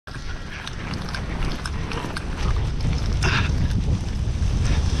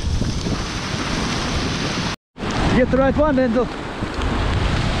get the right one, Denzel?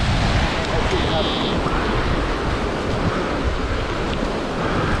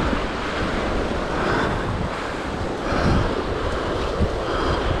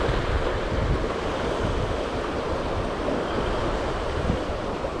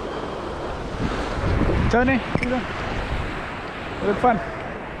 Tony, you know, was it fun?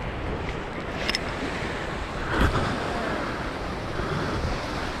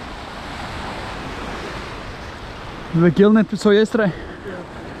 The gill net we saw yesterday.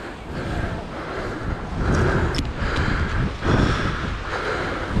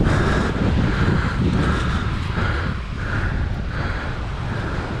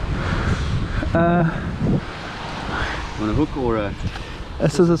 On a hook or a...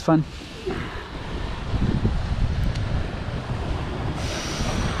 This is fun.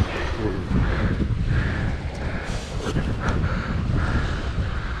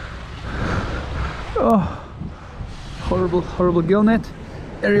 Oh, horrible, horrible gill net.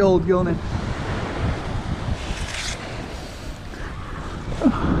 Very old gill net.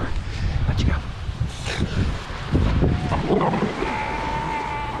 Oh, let you go.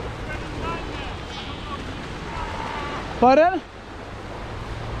 Pardon?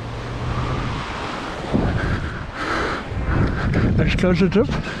 Let's close the trip.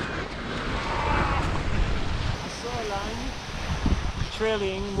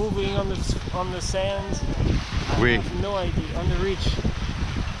 Trailing, moving on the sand. Where? I have no idea. On the ridge,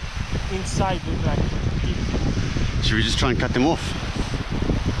 inside the black deep. Should we just try and cut them off?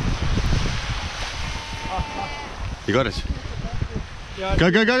 You got it. Yeah. Go,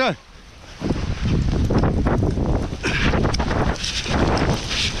 go, go, go!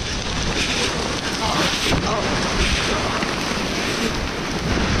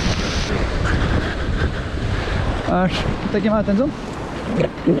 Take him out, Denzel.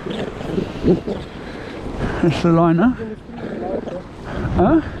 That's the line, huh?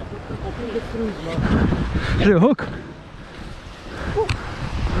 Huh? Is it a hook?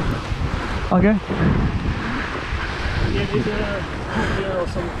 Okay. Yeah, there's a hook there or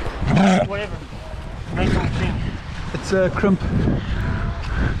some whatever. Nice little thing. It's a crimp.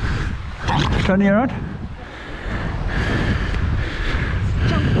 Tony, you alright?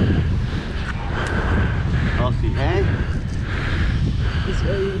 I'll see, hey?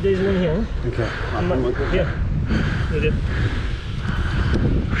 There's one here. Okay. Yeah. Right there.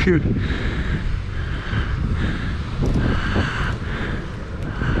 Shoot.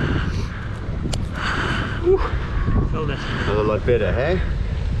 Felt that. A lot better, hey?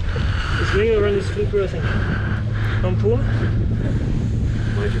 It's going around this flipper, I think. Don't pull.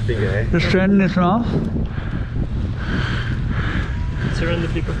 Mind your finger, hey? The strand in his mouth. It's around the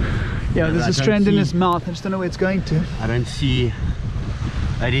flipper. Yeah, there's a strand in his mouth. I just don't know where it's going to. I don't see...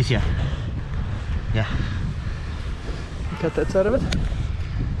 Oh, it is here. Yeah. Cut that side of it.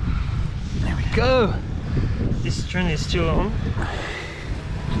 There we go. This strand is still on.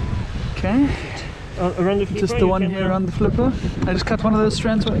 Okay. Around the flipper. Just the one here around the flipper. I just cut one of those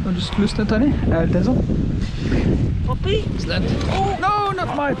strands. I'll just loosen it, Tony. Denzel. Poppy? Is that? Oh, no,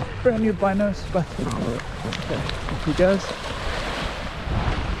 not my brand new binos, but okay. Off he goes.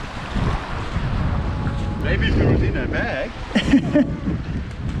 Maybe if it was in a bag.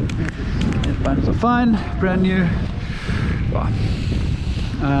 These binos are fine, brand new.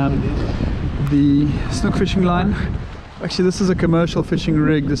 The snook fishing line. Actually, this is a commercial fishing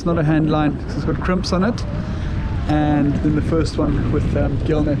rig. It's not a hand line. It's got crimps on it. And then the first one with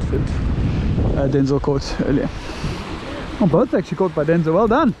gill net that Denzel caught earlier. Oh, both actually caught by Denzel. Well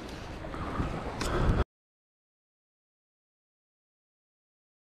done.